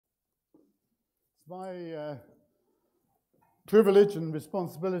It's my privilege and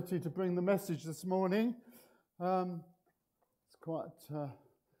responsibility to bring the message this morning. It's quite,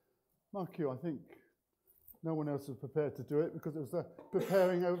 mark you, I think no one else was prepared to do it because it was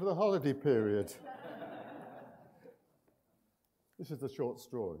preparing over the holiday period. This is a short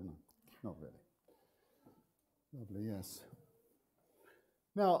straw, you know. Not really. Lovely, yes.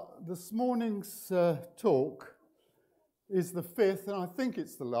 Now, this morning's talk is the fifth, and I think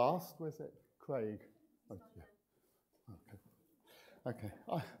it's the last. Where's it? Craig. Oh, yeah. Okay.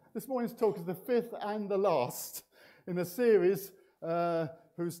 This morning's talk is the fifth and the last in a series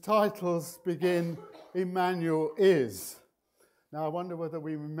whose titles begin, Emmanuel is. Now, I wonder whether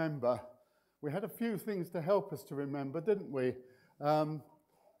we remember. We had a few things to help us to remember, didn't we? Anyone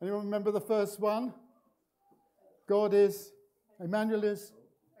remember the first one? God is, Emmanuel is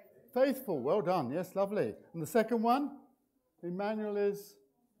faithful. Well done. Yes, lovely. And the second one? Emmanuel is,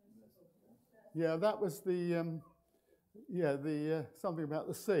 yeah, that was the something about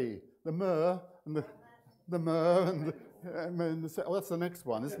the sea, the myrrh and the myrrh and the oh, that's the next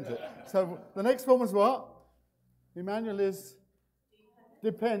one, isn't it? So the next one was what? Emmanuel is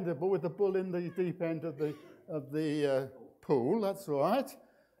dependable, with the bull in the deep end of the pool. That's right.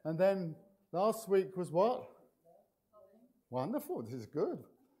 And then last week was what? Wonderful. This is good.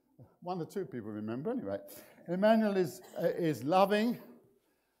 One or two people remember anyway. Emmanuel is loving,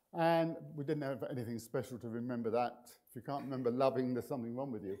 and we didn't have anything special to remember that. If you can't remember loving, there's something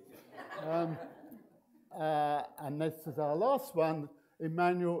wrong with you. And this is our last one.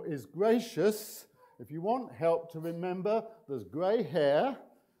 Emmanuel is gracious. If you want help to remember, there's grey hair.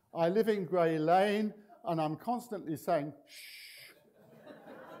 I live in Grey Lane, and I'm constantly saying, shh.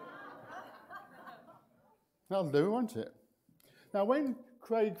 That'll do, won't it? Now, when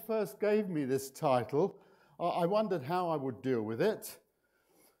Craig first gave me this title, I wondered how I would deal with it.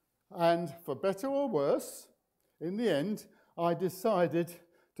 And for better or worse, in the end, I decided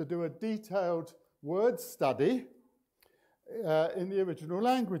to do a detailed word study in the original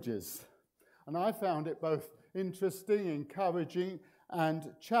languages. And I found it both interesting, encouraging,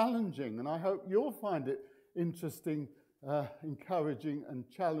 and challenging. And I hope you'll find it interesting, encouraging, and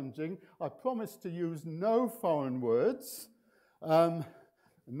challenging. I promise to use no foreign words.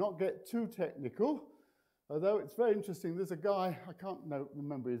 Not get too technical, although it's very interesting. There's a guy, I can't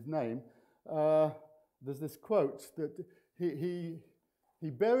remember his name, there's this quote that he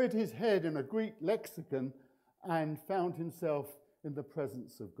buried his head in a Greek lexicon and found himself in the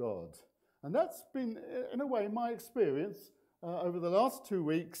presence of God. And that's been, in a way, my experience over the last 2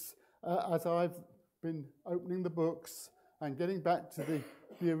 weeks as I've been opening the books and getting back to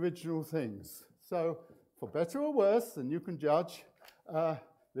the original things. So, for better or worse, and you can judge,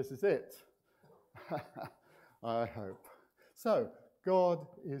 this is it. I hope. So, God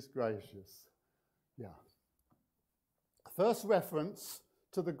is gracious. Yeah. First reference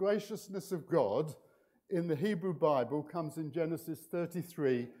to the graciousness of God in the Hebrew Bible comes in Genesis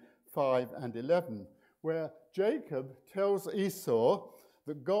 33, 5 and 11, where Jacob tells Esau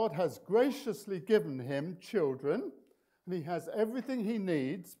that God has graciously given him children, and he has everything he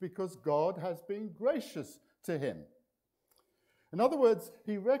needs because God has been gracious to him. In other words,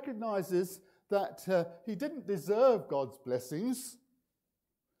 he recognizes that he didn't deserve God's blessings.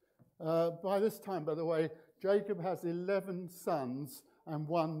 By this time, by the way, Jacob has 11 sons and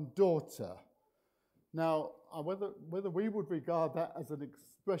 1 daughter. Now, whether we would regard that as an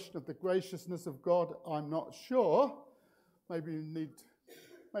expression of the graciousness of God, I'm not sure. Maybe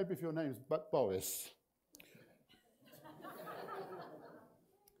if your name's Boris.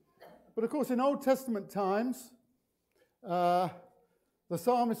 But of course, in Old Testament times, the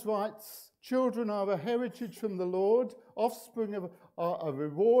psalmist writes, children are a heritage from the Lord, offspring are a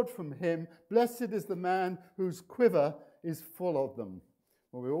reward from him. Blessed is the man whose quiver is full of them.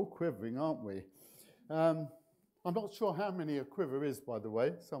 Well, we're all quivering, aren't we? I'm not sure how many a quiver is, by the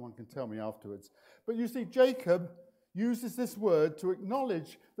way. Someone can tell me afterwards. But you see, Jacob uses this word to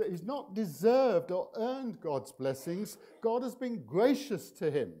acknowledge that he's not deserved or earned God's blessings. God has been gracious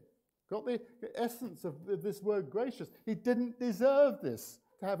to him. Got the essence of this word gracious. He didn't deserve this,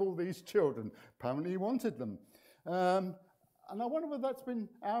 to have all these children. Apparently he wanted them. And I wonder whether that's been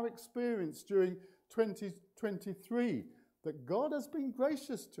our experience during 2023, that God has been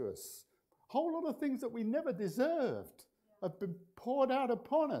gracious to us. A whole lot of things that we never deserved have been poured out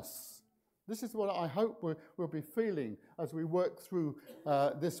upon us. This is what I hope we'll be feeling as we work through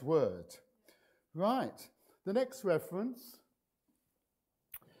this word. Right, the next reference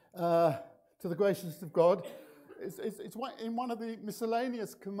to the graciousness of God it's in one of the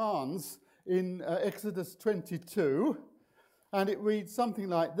miscellaneous commands in Exodus 22, and it reads something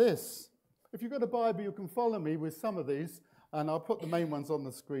like this. If you've got a Bible, you can follow me with some of these, and I'll put the main ones on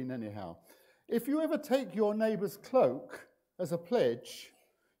the screen anyhow. If you ever take your neighbour's cloak as a pledge,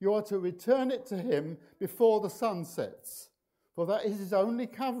 you are to return it to him before the sun sets, for that is his only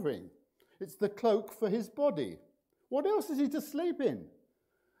covering. It's the cloak for his body. What else is he to sleep in?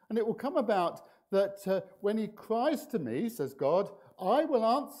 And it will come about that when he cries to me, says God, I will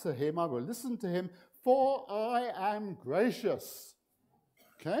answer him, I will listen to him, for I am gracious.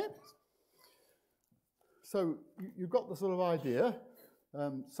 Okay? So you've got the sort of idea.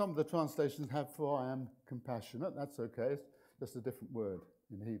 Some of the translations have for I am compassionate. That's okay. It's just a different word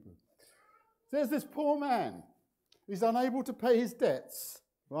in Hebrew. There's this poor man. He's unable to pay his debts,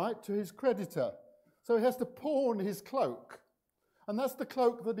 right, to his creditor. So he has to pawn his cloak. And that's the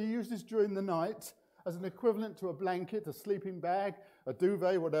cloak that he uses during the night as an equivalent to a blanket, a sleeping bag, a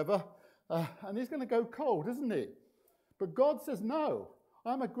duvet, whatever. And he's going to go cold, isn't he? But God says, no,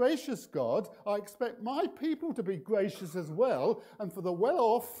 I'm a gracious God. I expect my people to be gracious as well, and for the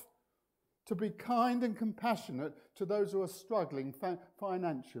well-off to be kind and compassionate to those who are struggling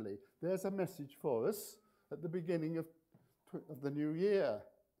financially. There's a message for us at the beginning of the new year.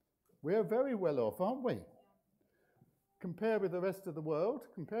 We're very well off, aren't we? Compared with the rest of the world,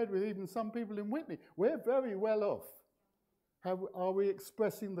 compared with even some people in Whitney, we're very well off. How are we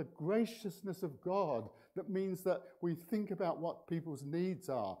expressing the graciousness of God that means that we think about what people's needs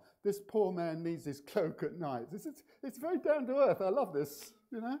are? This poor man needs his cloak at night. It's very down to earth. I love this,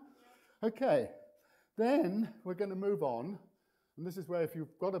 you know. Okay, then we're going to move on. And this is where if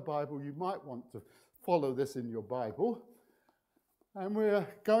you've got a Bible, you might want to follow this in your Bible. And we're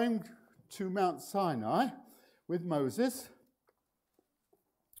going to Mount Sinai with Moses.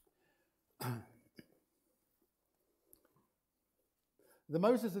 The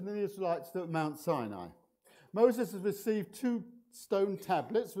Moses and the Israelites at Mount Sinai. Moses has received 2 stone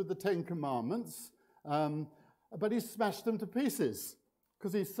tablets with the 10 Commandments, but he smashed them to pieces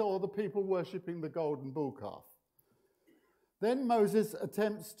because he saw the people worshipping the golden bull calf. Then Moses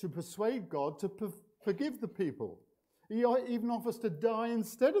attempts to persuade God to forgive the people. He even offers to die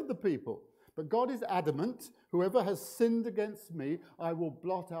instead of the people. But God is adamant, whoever has sinned against me, I will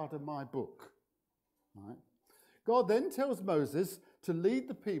blot out of my book. Right? God then tells Moses to lead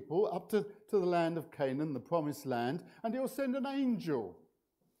the people up to the land of Canaan, the promised land, and he'll send an angel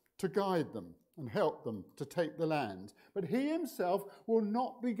to guide them and help them to take the land. But he himself will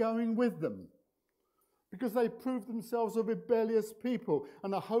not be going with them because they prove themselves a rebellious people,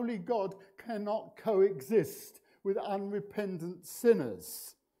 and a holy God cannot coexist with unrepentant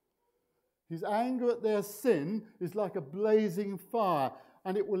sinners. His anger at their sin is like a blazing fire,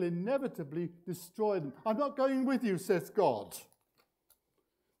 and it will inevitably destroy them. I'm not going with you, says God.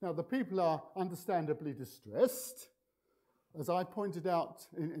 Now, the people are understandably distressed. As I pointed out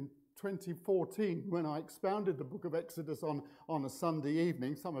in 2014, when I expounded the book of Exodus on a Sunday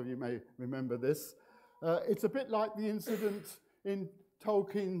evening, some of you may remember this, it's a bit like the incident in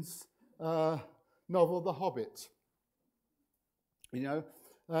Tolkien's novel, The Hobbit. You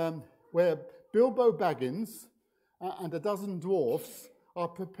know, where Bilbo Baggins and a dozen dwarfs are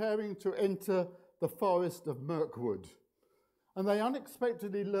preparing to enter the forest of Mirkwood. And they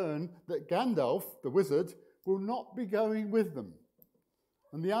unexpectedly learn that Gandalf, the wizard, will not be going with them.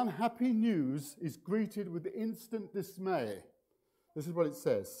 And the unhappy news is greeted with instant dismay. This is what it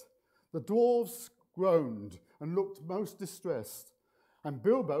says. The dwarves groaned and looked most distressed, and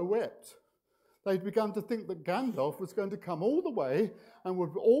Bilbo wept. They'd begun to think that Gandalf was going to come all the way and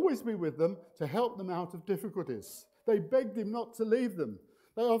would always be with them to help them out of difficulties. They begged him not to leave them.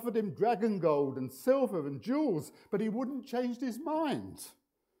 They offered him dragon gold and silver and jewels, but he wouldn't change his mind.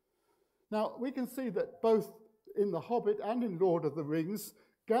 Now, we can see that both in The Hobbit and in Lord of the Rings,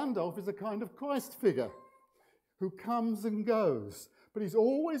 Gandalf is a kind of Christ figure who comes and goes, but he's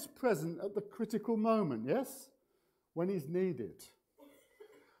always present at the critical moment, yes? When he's needed.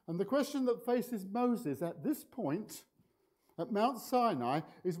 And the question that faces Moses at this point, at Mount Sinai,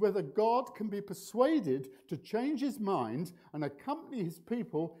 is whether God can be persuaded to change his mind and accompany his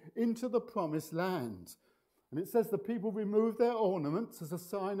people into the promised land. And it says the people remove their ornaments as a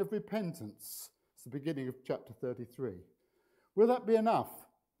sign of repentance. It's the beginning of chapter 33. Will that be enough?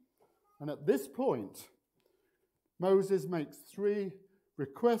 And at this point, Moses makes 3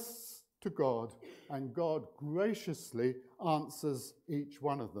 requests to God, and God graciously answers each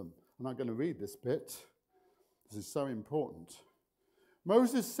one of them. And I'm going to read this bit. This is so important.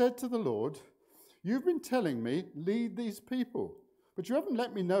 Moses said to the Lord, "You've been telling me, lead these people, but you haven't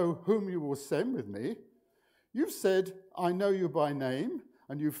let me know whom you will send with me. You've said, I know you by name,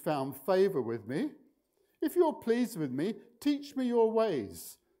 and you've found favor with me. If you're pleased with me, teach me your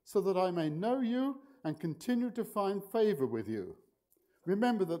ways, so that I may know you and continue to find favor with you.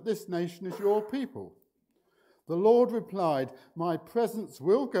 Remember that this nation is your people." The Lord replied, "My presence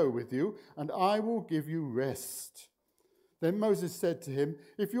will go with you, and I will give you rest." Then Moses said to him,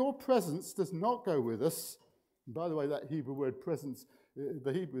 "If your presence does not go with us," and by the way, that Hebrew word presence,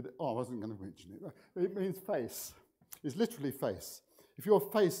 the Hebrew, I wasn't going to mention it. It means face. It's literally face. If your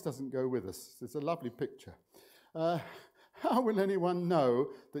face doesn't go with us, it's a lovely picture. How will anyone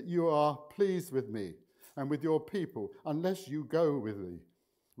know that you are pleased with me and with your people unless you go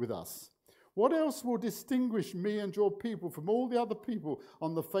with us? What else will distinguish me and your people from all the other people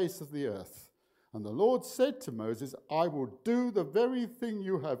on the face of the earth? And the Lord said to Moses, "I will do the very thing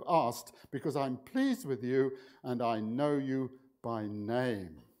you have asked, because I'm pleased with you and I know you by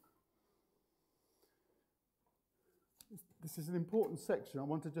name." This is an important section. I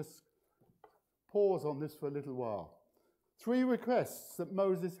want to just pause on this for a little while. 3 requests that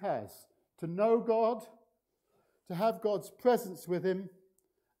Moses has: to know God, to have God's presence with him,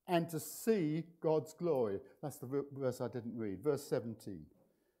 and to see God's glory. That's the verse I didn't read. Verse 17,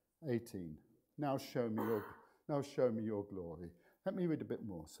 18. Now show me your glory. Let me read a bit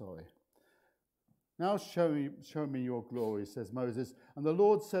more, sorry. "Now show me your glory," says Moses. "And the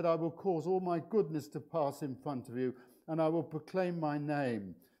Lord said, I will cause all my goodness to pass in front of you, and I will proclaim my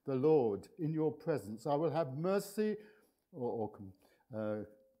name, the Lord, in your presence. I will have mercy or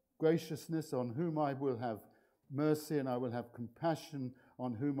graciousness on whom I will have mercy, and I will have compassion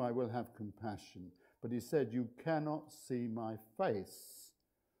on whom I will have compassion." But he said, "You cannot see my face,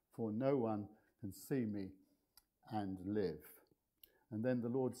 for no one can see me and live." And then the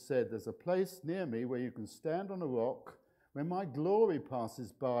Lord said, "There's a place near me where you can stand on a rock. When my glory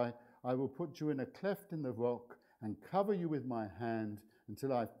passes by, I will put you in a cleft in the rock and cover you with my hand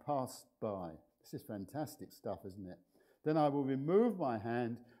until I've passed by." This is fantastic stuff, isn't it? "Then I will remove my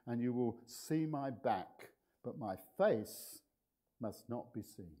hand and you will see my back, but my face must not be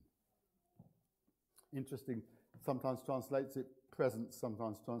seen." Interesting, sometimes translates it presence,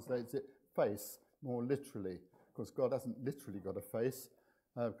 sometimes translates it face, more literally. Of course, God hasn't literally got a face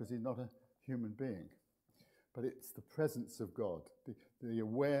because he's not a human being. But it's the presence of God, the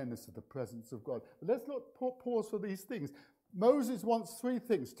awareness of the presence of God. But let's not pause for these things. Moses wants 3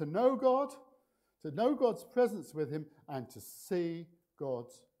 things: to know God, to know God's presence with him, and to see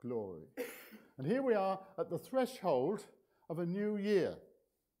God's glory. And here we are at the threshold of a new year.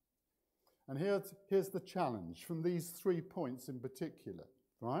 And here's the challenge from these 3 points in particular,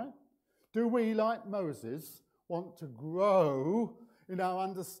 right? Do we, like Moses, want to grow in our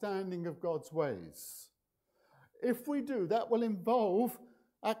understanding of God's ways? If we do, that will involve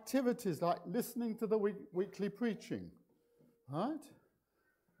activities like listening to the weekly preaching, right?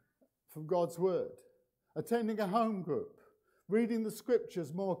 From God's word, attending a home group, reading the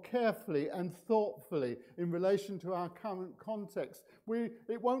scriptures more carefully and thoughtfully in relation to our current context.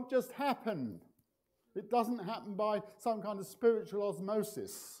 It won't just happen. It doesn't happen by some kind of spiritual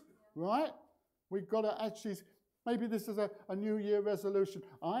osmosis, right? We've got to actually, maybe this is a New Year resolution.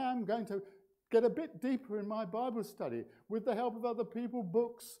 I am going to get a bit deeper in my Bible study with the help of other people,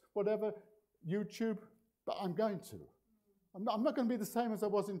 books, whatever, YouTube, but I'm going to. I'm not going to be the same as I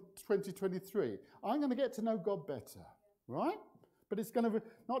was in 2023. I'm going to get to know God better, right? But it's going to be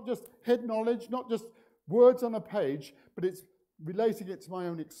not just head knowledge, not just words on a page, but it's relating it to my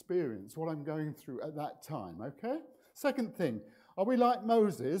own experience, what I'm going through at that time, okay? Second thing, are we like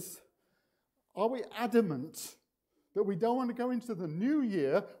Moses? Are we adamant that we don't want to go into the new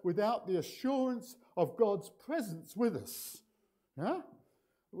year without the assurance of God's presence with us? Yeah?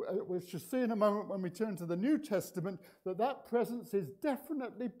 We shall see in a moment when we turn to the New Testament that presence is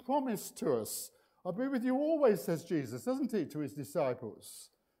definitely promised to us. "I'll be with you always," says Jesus, doesn't he, to his disciples?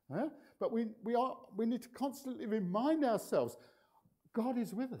 Yeah? But we need to constantly remind ourselves, God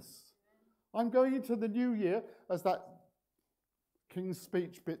is with us. I'm going into the new year, as that King's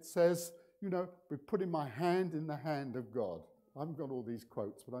Speech bit says, we're putting my hand in the hand of God. I haven't got all these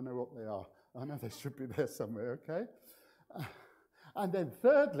quotes, but I know what they are. I know they should be there somewhere, okay? And then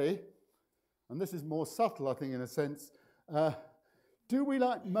thirdly, and this is more subtle, I think, in a sense, do we,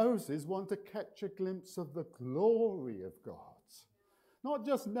 like Moses, want to catch a glimpse of the glory of God? Not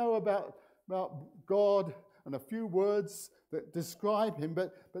just know about God and a few words that describe him,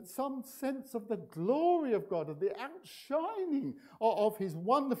 but some sense of the glory of God, of the outshining of his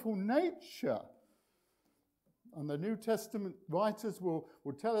wonderful nature. And the New Testament writers will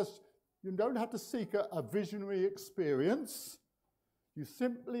tell us you don't have to seek a visionary experience. You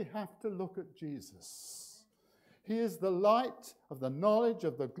simply have to look at Jesus. He is the light of the knowledge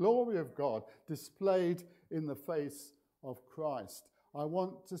of the glory of God displayed in the face of Christ. I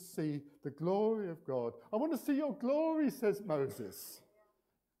want to see the glory of God. I want to see your glory, says Moses.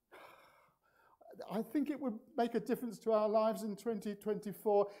 I think it would make a difference to our lives in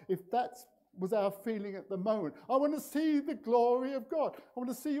 2024 if that was our feeling at the moment. I want to see the glory of God. I want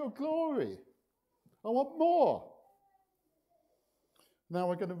to see your glory. I want more. Now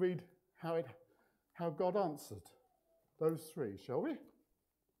we're going to read how God answered those three, shall we?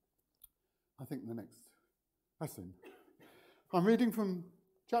 I think the next lesson. I'm reading from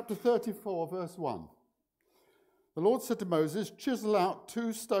chapter 34, verse 1. The Lord said to Moses, "Chisel out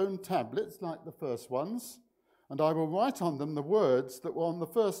 2 stone tablets like the first ones, and I will write on them the words that were on the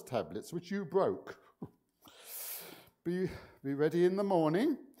first tablets, which you broke. Be ready in the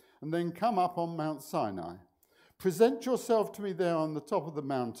morning, and then come up on Mount Sinai. Present yourself to me there on the top of the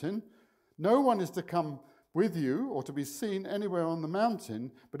mountain. No one is to come with you or to be seen anywhere on the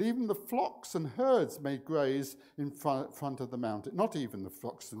mountain, but even the flocks and herds may graze in front of the mountain." Not even the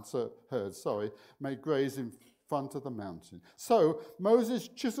flocks and herds, may graze in front of the mountain. So Moses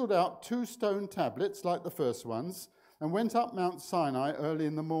chiseled out 2 stone tablets like the first ones and went up Mount Sinai early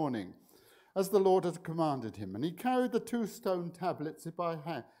in the morning, as the Lord had commanded him. And he carried the 2 stone tablets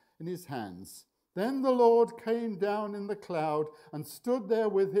in his hands. Then the Lord came down in the cloud and stood there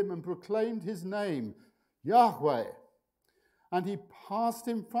with him and proclaimed his name, Yahweh. And he passed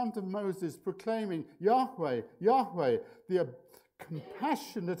in front of Moses, proclaiming, "Yahweh, Yahweh, the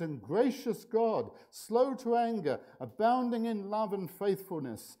compassionate and gracious God, slow to anger, abounding in love and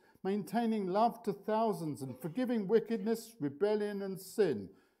faithfulness, maintaining love to thousands and forgiving wickedness, rebellion and sin.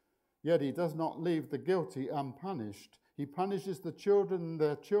 Yet he does not leave the guilty unpunished. He punishes the children and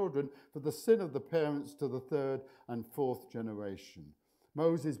their children for the sin of the parents to the 3rd and 4th generation."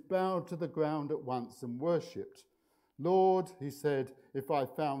 Moses bowed to the ground at once and worshipped. "Lord," he said, "if I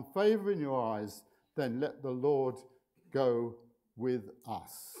found favor in your eyes, then let the Lord go with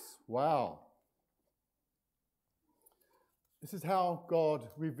us." Wow. This is how God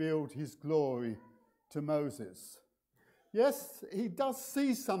revealed his glory to Moses. Yes, he does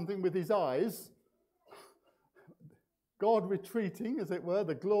see something with his eyes. God retreating, as it were,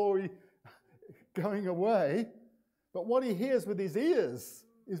 the glory going away. But what he hears with his ears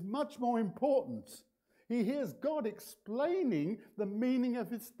is much more important. He hears God explaining the meaning of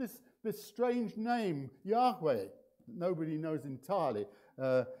this strange name, Yahweh. Nobody knows entirely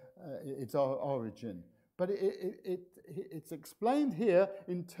its origin. But it's explained here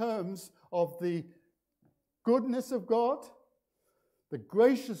in terms of the goodness of God, the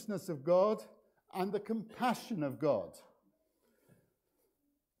graciousness of God, and the compassion of God.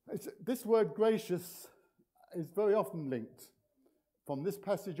 This word gracious is very often linked from this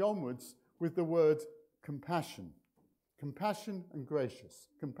passage onwards with the word compassion. Compassion and gracious.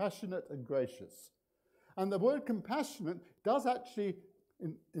 Compassionate and gracious. And the word compassionate does actually,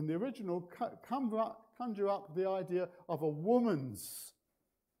 in the original, conjure up the idea of a woman's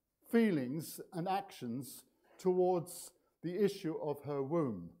feelings and actions towards the issue of her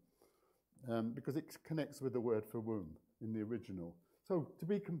womb, because it connects with the word for womb in the original. So to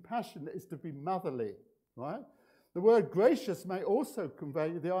be compassionate is to be motherly, right? The word gracious may also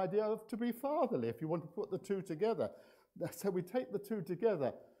convey the idea of to be fatherly, if you want to put the two together. So we take the two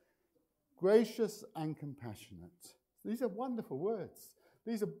together, gracious and compassionate. These are wonderful words.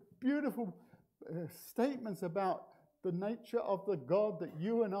 These are beautiful statements about the nature of the God that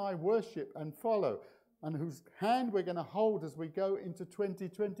you and I worship and follow, and whose hand we're going to hold as we go into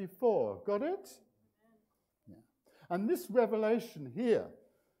 2024. Got it? Yeah. And this revelation here,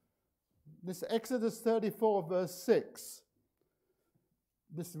 this Exodus 34 verse 6,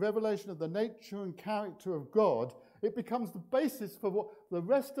 this revelation of the nature and character of God, it becomes the basis for what the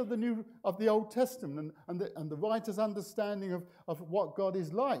rest of the Old Testament and the writer's understanding of what God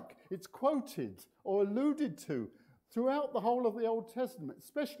is like. It's quoted or alluded to throughout the whole of the Old Testament,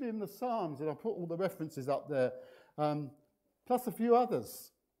 especially in the Psalms, and I'll put all the references up there, plus a few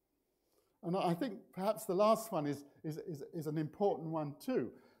others. And I think perhaps the last one is an important one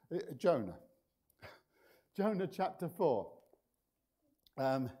too, Jonah. Jonah chapter 4.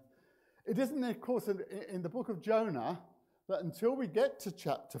 It isn't, of course, in the book of Jonah that until we get to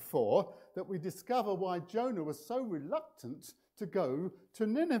chapter 4 that we discover why Jonah was so reluctant to go to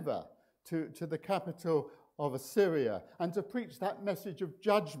Nineveh, to the capital of Assyria, and to preach that message of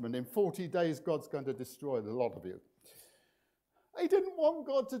judgment. In 40 days, God's going to destroy the lot of you. He didn't want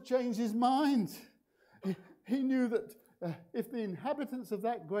God to change his mind. He knew that if the inhabitants of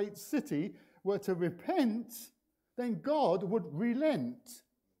that great city were to repent, then God would relent.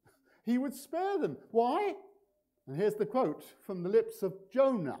 He would spare them. Why? And here's the quote from the lips of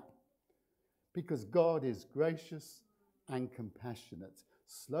Jonah. Because God is gracious and compassionate,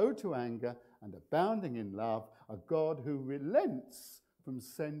 slow to anger and abounding in love, a God who relents from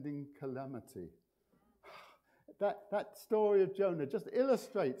sending calamity. That story of Jonah just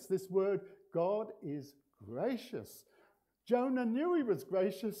illustrates this word, God is gracious. Jonah knew he was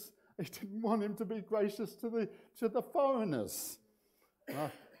gracious. He didn't want him to be gracious to the foreigners.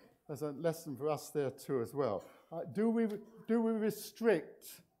 There's a lesson for us there too as well. Do we restrict,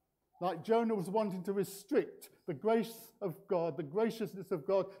 like Jonah was wanting to restrict the grace of God, the graciousness of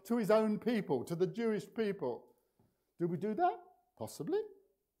God to his own people, to the Jewish people? Do we do that? Possibly.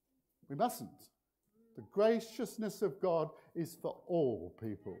 We mustn't. The graciousness of God is for all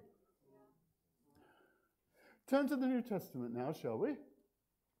people. Turn to the New Testament now, shall we? There's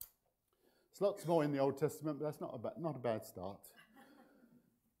lots more in the Old Testament, but that's not a bad start.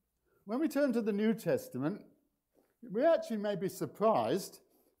 When we turn to the New Testament, we actually may be surprised,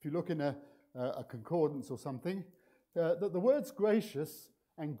 if you look in a concordance or something, that the words gracious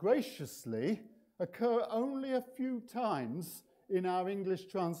and graciously occur only a few times in our English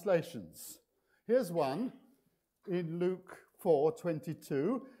translations. Here's one in Luke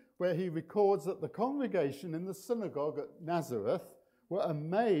 4:22, where he records that the congregation in the synagogue at Nazareth were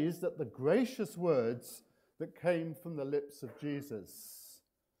amazed at the gracious words that came from the lips of Jesus.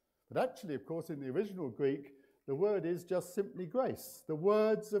 But actually, of course, in the original Greek, the word is just simply grace, the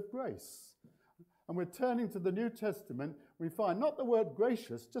words of grace. And we're turning to the New Testament, we find not the word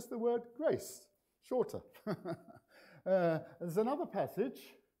gracious, just the word grace, shorter. There's another passage.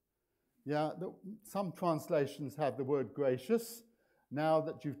 Some translations have the word gracious. Now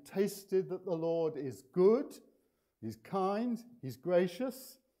that you've tasted that the Lord is good, he's kind, he's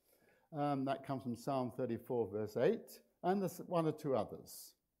gracious. That comes from Psalm 34, verse 8, and there's one or two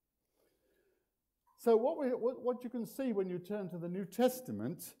others. So what you can see when you turn to the New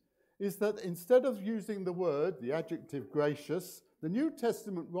Testament is that instead of using the word, the adjective gracious, the New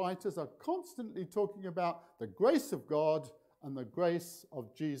Testament writers are constantly talking about the grace of God and the grace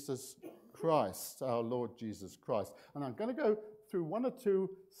of Jesus Christ, our Lord Jesus Christ. And I'm going to go through one or two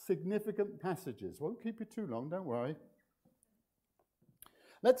significant passages. Won't keep you too long, don't worry.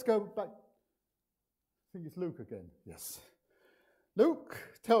 Let's go back. I think it's Luke again. Yes. Luke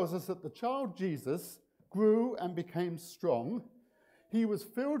tells us that the child Jesus grew and became strong. He was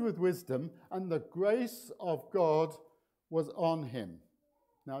filled with wisdom, and the grace of God was on him.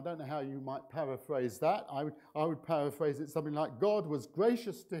 Now, I don't know how you might paraphrase that. I would paraphrase it something like, God was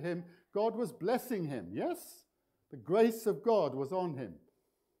gracious to him, God was blessing him. Yes? The grace of God was on him.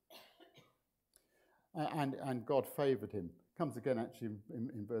 And God favoured him. Comes again actually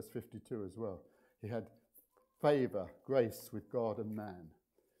in verse 52 as well. He had favour, grace with God and man.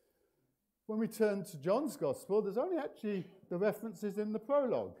 When we turn to John's Gospel, there's only actually the references in the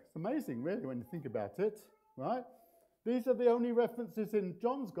prologue. It's amazing, really, when you think about it, right? These are the only references in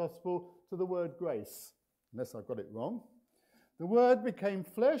John's Gospel to the word grace, unless I've got it wrong. The Word became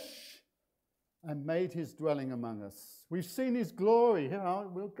flesh and made his dwelling among us. We've seen his glory.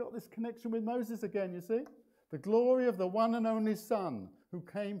 We've got this connection with Moses again, you see? The glory of the one and only Son who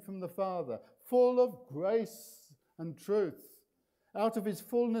came from the Father, full of grace and truth. Out of his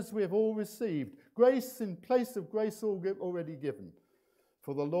fullness we have all received grace in place of grace already given.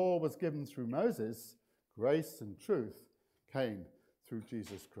 For the law was given through Moses, grace and truth came through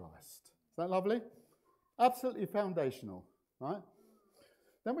Jesus Christ. Is that lovely? Absolutely foundational, right?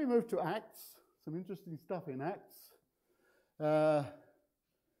 Then we move to Acts. Some interesting stuff in Acts.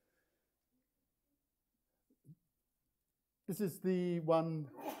 This is the one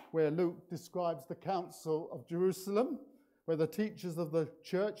where Luke describes the Council of Jerusalem, where the teachers of the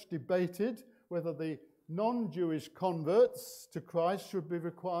church debated whether the non-Jewish converts to Christ should be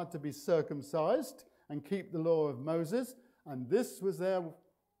required to be circumcised and keep the law of Moses, and this was their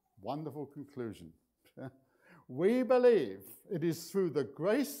wonderful conclusion. We believe it is through the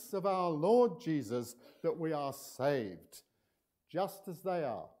grace of our Lord Jesus that we are saved, just as they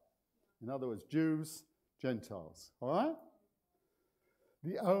are. In other words, Jews, Gentiles. All right?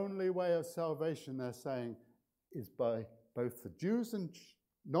 The only way of salvation, they're saying, is by both the Jews and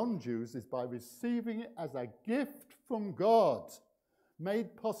non-Jews, is by receiving it as a gift from God,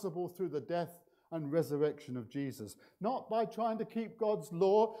 made possible through the death and resurrection of Jesus. Not by trying to keep God's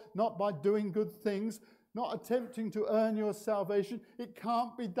law, not by doing good things, not attempting to earn your salvation. It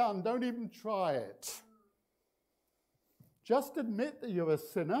can't be done. Don't even try it. Just admit that you're a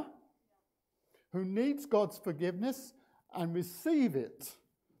sinner who needs God's forgiveness and receive it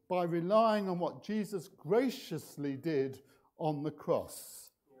by relying on what Jesus graciously did on the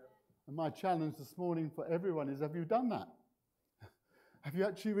cross. And my challenge this morning for everyone is, have you done that? Have you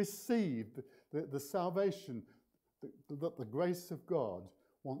actually received the salvation that the grace of God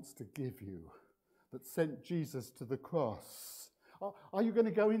wants to give you, that sent Jesus to the cross. Are you going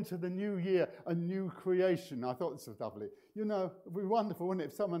to go into the new year a new creation? I thought this was lovely. You know, it would be wonderful, wouldn't it,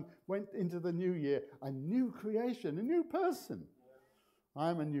 if someone went into the new year a new creation, a new person. I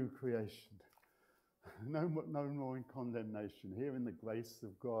am a new creation. No more in condemnation. Here in the grace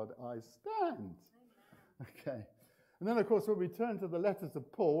of God I stand. Okay. And then, of course, we'll return to the letters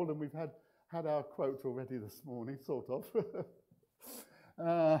of Paul, and we've had our quote already this morning, sort of.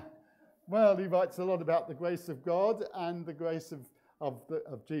 Well, he writes a lot about the grace of God and the grace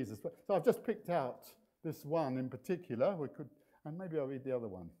of Jesus. So I've just picked out this one in particular. And maybe I'll read the other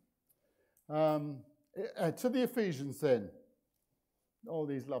one. To the Ephesians then. All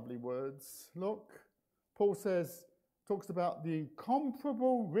these lovely words. Look, Paul talks about the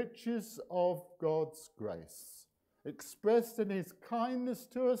incomparable riches of God's grace, expressed in his kindness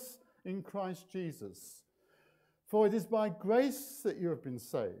to us in Christ Jesus. For it is by grace that you have been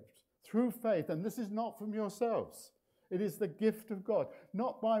saved, through faith, and this is not from yourselves. It is the gift of God,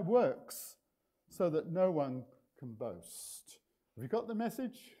 not by works, so that no one can boast. Have you got the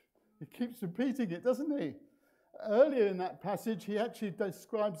message? He keeps repeating it, doesn't he? Earlier in that passage, he actually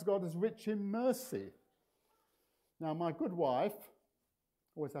describes God as rich in mercy. Now, my good wife,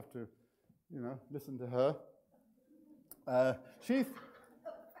 always have to, listen to her. She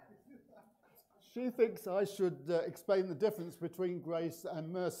thinks I should explain the difference between grace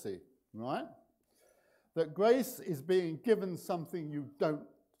and mercy, right? That grace is being given something you don't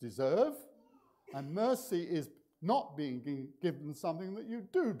deserve, and mercy is not being given something that you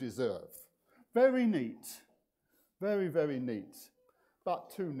do deserve. Very neat. Very, very neat. But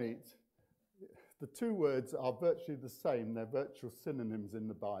too neat. The two words are virtually the same. They're virtual synonyms in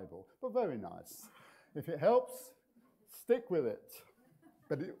the Bible. But very nice. If it helps, stick with it.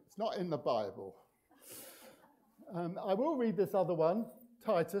 But it's not in the Bible. I will read this other one,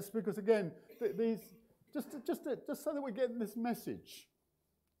 Titus, because again, these just so that we're getting this message.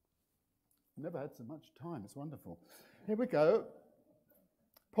 I've never had so much time. It's wonderful. Here we go.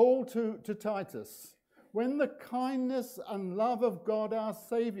 Paul to Titus. When the kindness and love of God our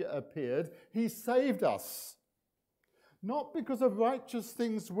Saviour appeared, he saved us. Not because of righteous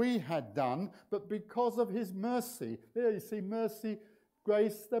things we had done, but because of his mercy. There you see mercy,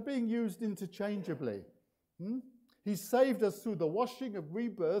 grace, they're being used interchangeably. He saved us through the washing of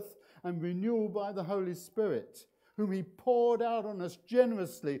rebirth and renewal by the Holy Spirit, whom he poured out on us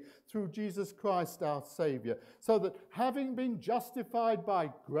generously through Jesus Christ our Saviour, so that having been justified by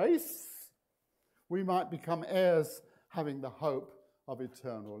grace, we might become heirs, having the hope of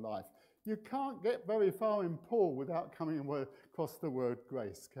eternal life. You can't get very far in Paul without coming across the word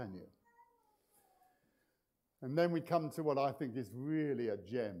grace, can you? And then we come to what I think is really a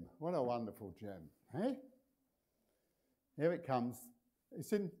gem. What a wonderful gem, eh? Here it comes.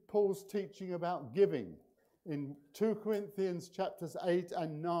 It's in Paul's teaching about giving in 2 Corinthians chapters 8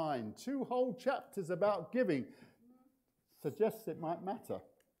 and 9. 2 whole chapters about giving. Suggests it might matter.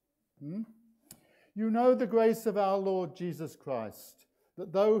 You know the grace of our Lord Jesus Christ,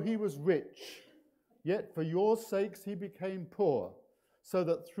 that though he was rich, yet for your sakes he became poor, so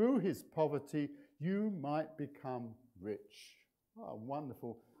that through his poverty you might become rich. What a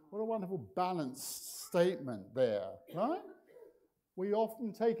wonderful balanced statement there, right? We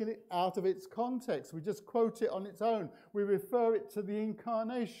often take it out of its context. We just quote it on its own. We refer it to the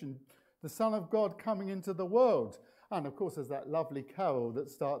incarnation, the Son of God coming into the world. And of course, there's that lovely carol that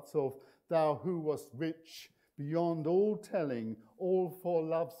starts off, "Thou who wast rich beyond all telling, all for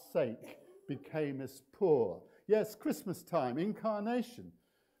love's sake becamest poor." Yes, Christmas time, incarnation.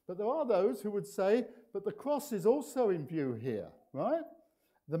 But there are those who would say, but the cross is also in view here, right?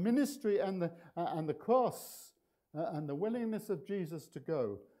 The ministry and the cross and the willingness of Jesus to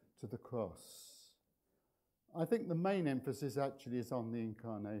go to the cross. I think the main emphasis actually is on the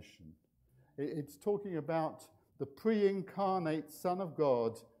incarnation. It's talking about the pre-incarnate Son of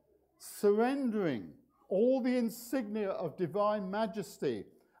God surrendering all the insignia of divine majesty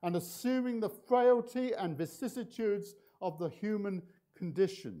and assuming the frailty and vicissitudes of the human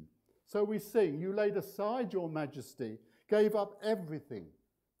condition. So we sing, "You laid aside your majesty, gave up everything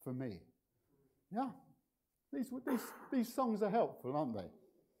for me." Yeah, these songs are helpful, aren't they?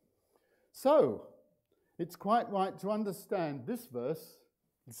 So, it's quite right to understand this verse,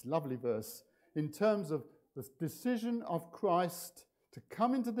 this lovely verse, in terms of the decision of Christ to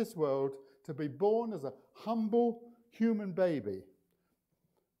come into this world, to be born as a humble human baby.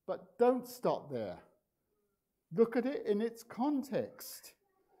 But don't stop there. Look at it in its context.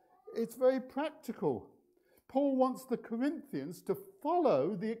 It's very practical. Paul wants the Corinthians to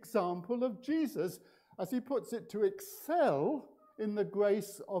follow the example of Jesus as he puts it, to excel in the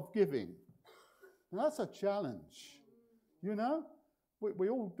grace of giving. Now, that's a challenge. You know, we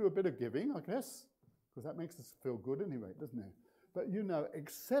all do a bit of giving, I guess, because that makes us feel good anyway, doesn't it? But, you know,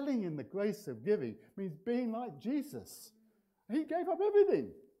 excelling in the grace of giving means being like Jesus. He gave up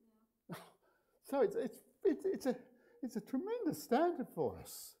everything. So it's a tremendous standard for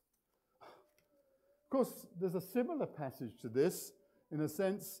us. Of course, there's a similar passage to this, in a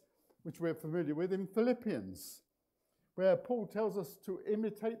sense, which we're familiar with in Philippians, where Paul tells us to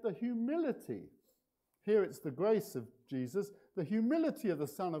imitate the humility. Here it's the grace of Jesus, the humility of the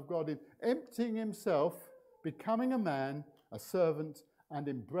Son of God in emptying himself, becoming a man, a servant, and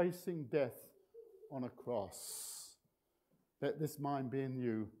embracing death on a cross. Let this mind be in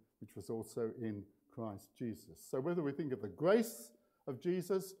you, which was also in Christ Jesus. So whether we think of the grace of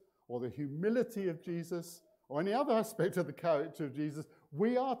Jesus or the humility of Jesus or any other aspect of the character of Jesus,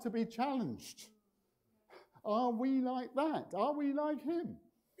 we are to be challenged. Are we like that? Are we like him?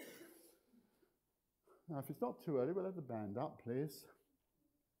 Now, if it's not too early, we'll have the band up, please.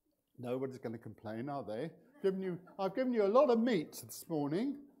 Nobody's going to complain, are they? I've given you a lot of meat this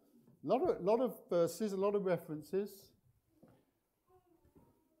morning, a lot of verses, a lot of references.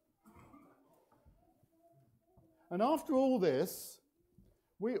 And after all this,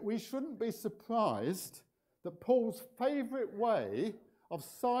 we shouldn't be surprised that Paul's favourite way of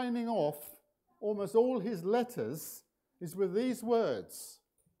signing off almost all his letters is with these words: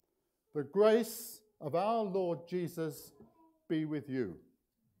 the grace of our Lord Jesus be with you.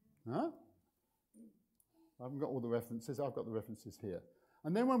 Huh? I haven't got all the references. I've got the references here.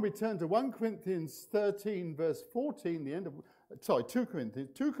 And then when we turn to 1 Corinthians 13, verse 14, 2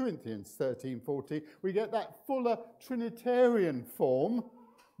 Corinthians 13, 14, we get that fuller Trinitarian form.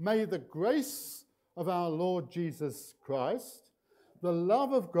 May the grace of our Lord Jesus Christ, the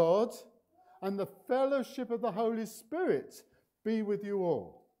love of God, and the fellowship of the Holy Spirit be with you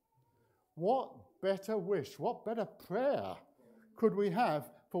all. What better wish, what better prayer could we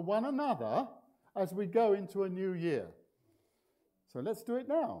have for one another as we go into a new year? So let's do it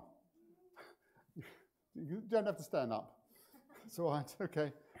now. You don't have to stand up. It's all right,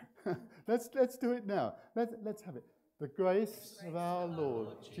 okay. Let's do it now. Let's have it. The grace of our Lord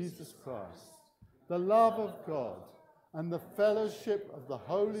Jesus Christ, the love of God, and the fellowship of the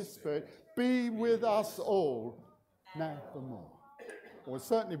Holy Spirit be with us all now and more. Well, it's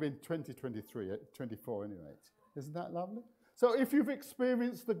certainly been 2023, 24 anyway. Isn't that lovely? So if you've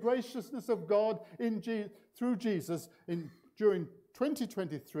experienced the graciousness of God through Jesus during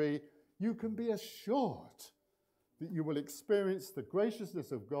 2023, you can be assured that you will experience the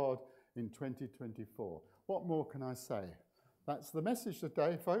graciousness of God in 2024. What more can I say? That's the message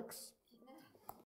today, folks.